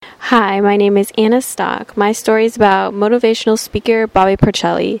Hi, my name is Anna Stock. My story is about motivational speaker Bobby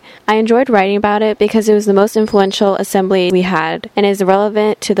Percelli. I enjoyed writing about it because it was the most influential assembly we had and is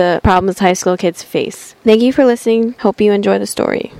relevant to the problems high school kids face. Thank you for listening. Hope you enjoy the story.